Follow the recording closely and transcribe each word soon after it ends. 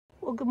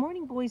Well, good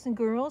morning, boys and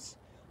girls.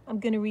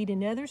 I'm going to read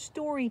another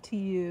story to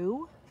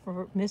you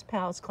for Miss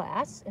Powell's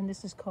class, and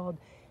this is called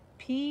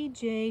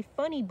PJ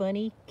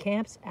Funnybunny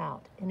Camps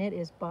Out, and it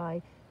is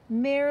by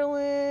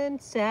Marilyn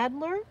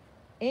Sadler,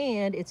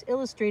 and it's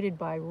illustrated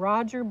by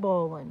Roger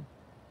Bolin.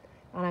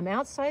 And I'm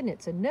outside, and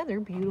it's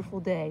another beautiful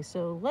day,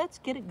 so let's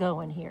get it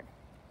going here.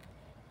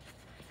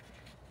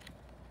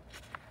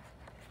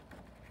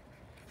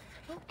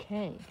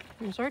 Okay,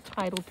 here's our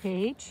title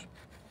page.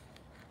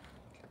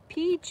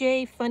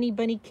 PJ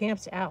Funnybunny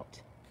Camps Out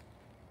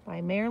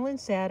by Marilyn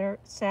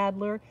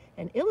Sadler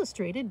and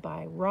illustrated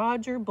by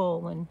Roger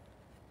Bolin.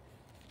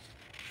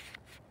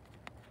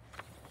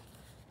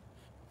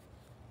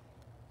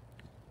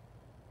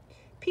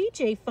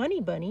 PJ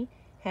Funnybunny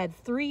had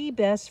 3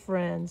 best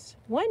friends.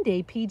 One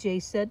day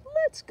PJ said,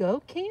 "Let's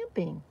go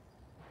camping."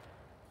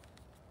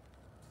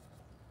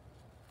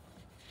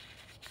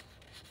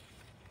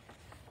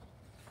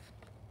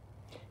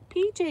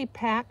 PJ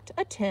packed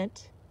a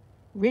tent.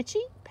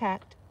 Richie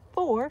packed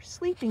 4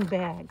 sleeping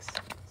bags.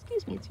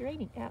 Excuse me, it's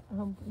raining,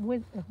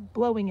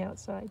 blowing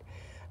outside.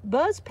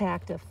 Buzz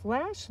packed a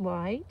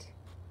flashlight,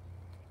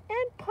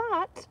 and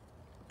Pot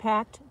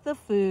packed the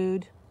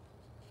food.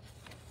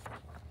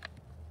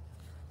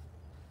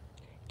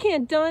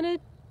 "Can Donna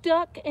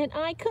Duck and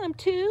I come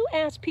too?"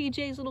 asked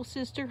PJ's little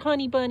sister,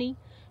 Honeybunny.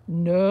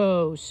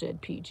 "No,"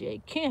 said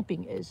PJ.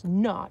 "Camping is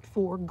not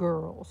for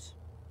girls."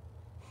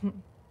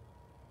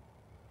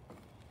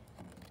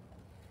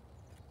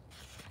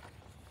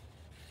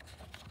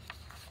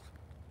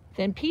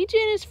 Then PJ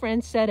and his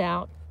friends set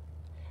out.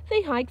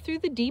 They hiked through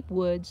the deep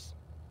woods.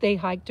 They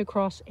hiked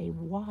across a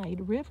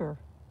wide river.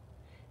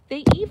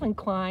 They even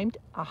climbed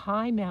a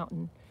high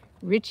mountain.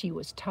 Richie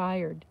was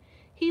tired.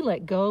 He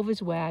let go of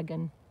his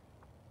wagon.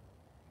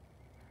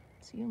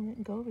 See him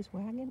letting go of his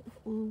wagon?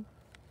 Ooh.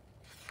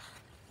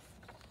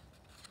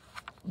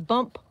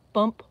 Bump,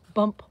 bump,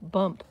 bump,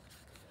 bump.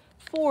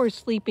 4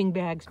 sleeping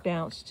bags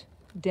bounced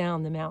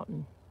down the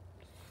mountain.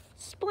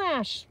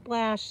 Splash,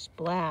 splash,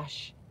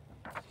 splash.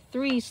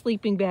 3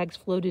 sleeping bags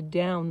floated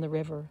down the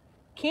river.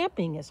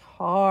 "Camping is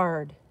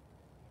hard,"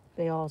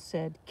 they all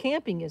said.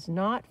 "Camping is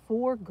not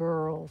for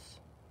girls."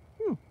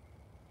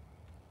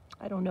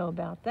 I don't know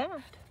about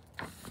that.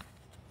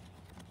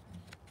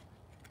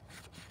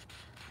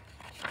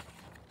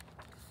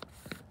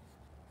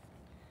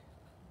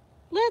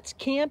 "Let's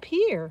camp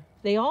here."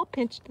 They all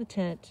pitched the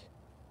tent.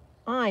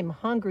 "I'm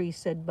hungry,"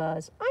 said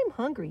Buzz. "I'm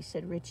hungry,"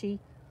 said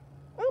Richie.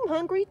 "I'm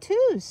hungry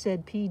too,"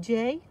 said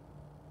PJ.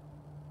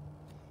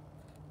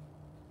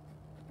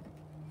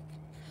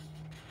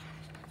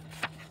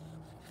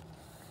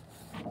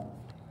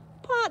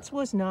 Potts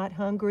was not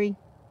hungry.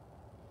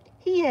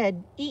 He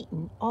had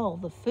eaten all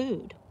the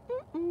food.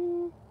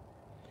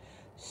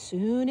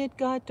 Soon it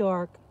got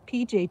dark.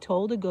 PJ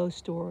told a ghost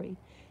story.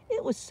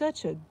 It was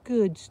such a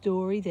good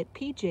story that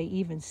PJ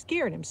even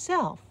scared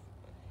himself.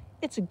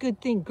 "It's a good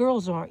thing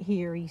girls aren't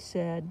here," he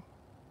said.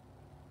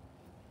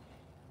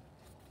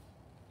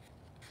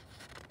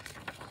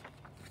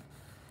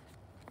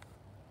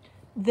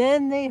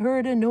 Then they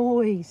heard a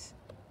noise.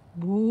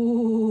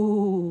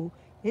 Boo!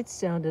 It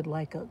sounded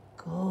like a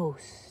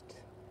ghost.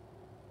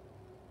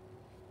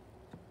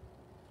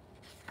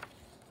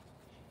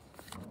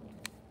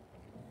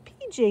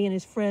 PJ and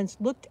his friends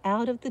looked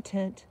out of the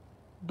tent.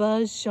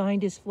 Buzz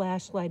shined his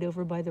flashlight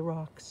over by the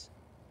rocks.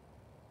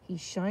 He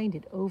shined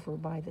it over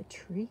by the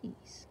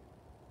trees.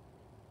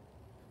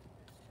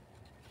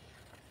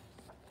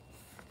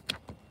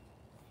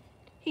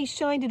 He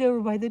shined it over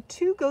by the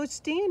 2 ghosts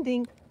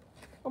standing.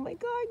 Oh my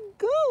God,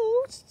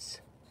 ghosts!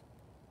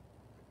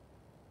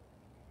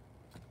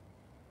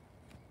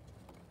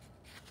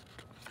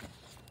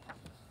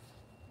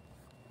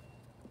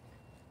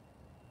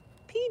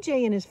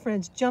 PJ and his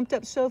friends jumped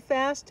up so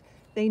fast,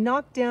 they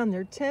knocked down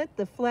their tent.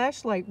 The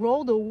flashlight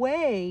rolled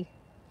away.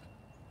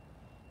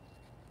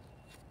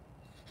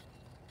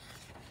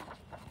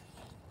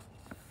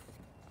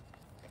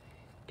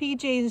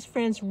 PJ and his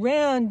friends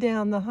ran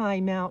down the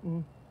high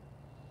mountain.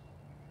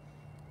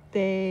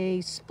 They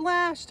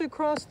splashed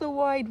across the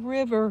wide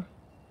river.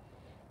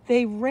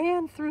 They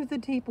ran through the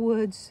deep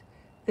woods.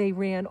 They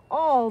ran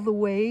all the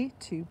way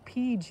to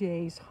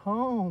PJ's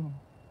home.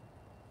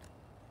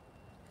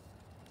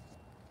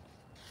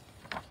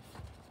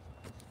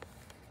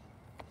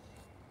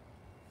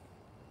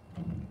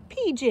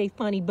 "PJ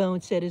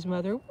Funnybone," said his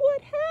mother,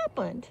 "what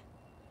happened?"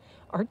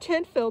 "Our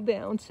tent fell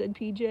down," said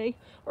PJ.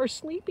 "Our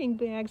sleeping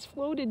bags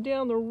floated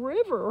down the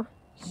river,"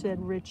 said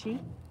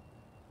Richie.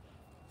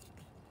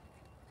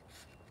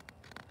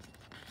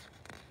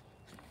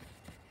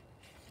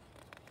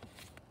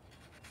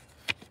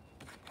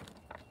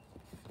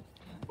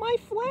 "My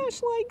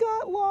flashlight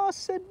got lost,"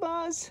 said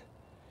Buzz.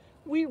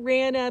 "We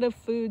ran out of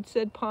food,"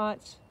 said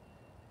Potts.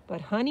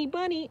 But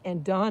Honeybunny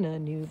and Donna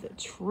knew the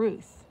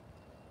truth.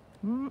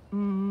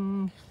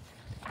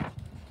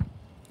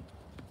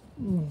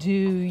 Do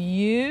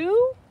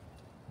you?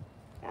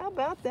 How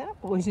about that,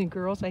 boys and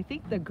girls? I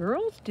think the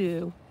girls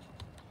do.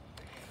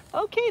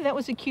 Okay, that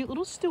was a cute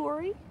little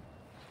story.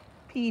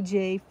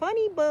 PJ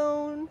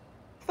Funnybone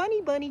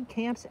Funnybunny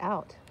Camps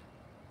Out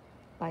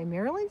by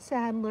Marilyn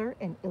Sadler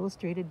and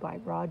illustrated by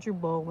Roger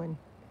Bolin.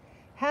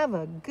 Have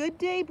a good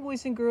day,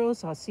 boys and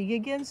girls. I'll see you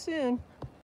again soon.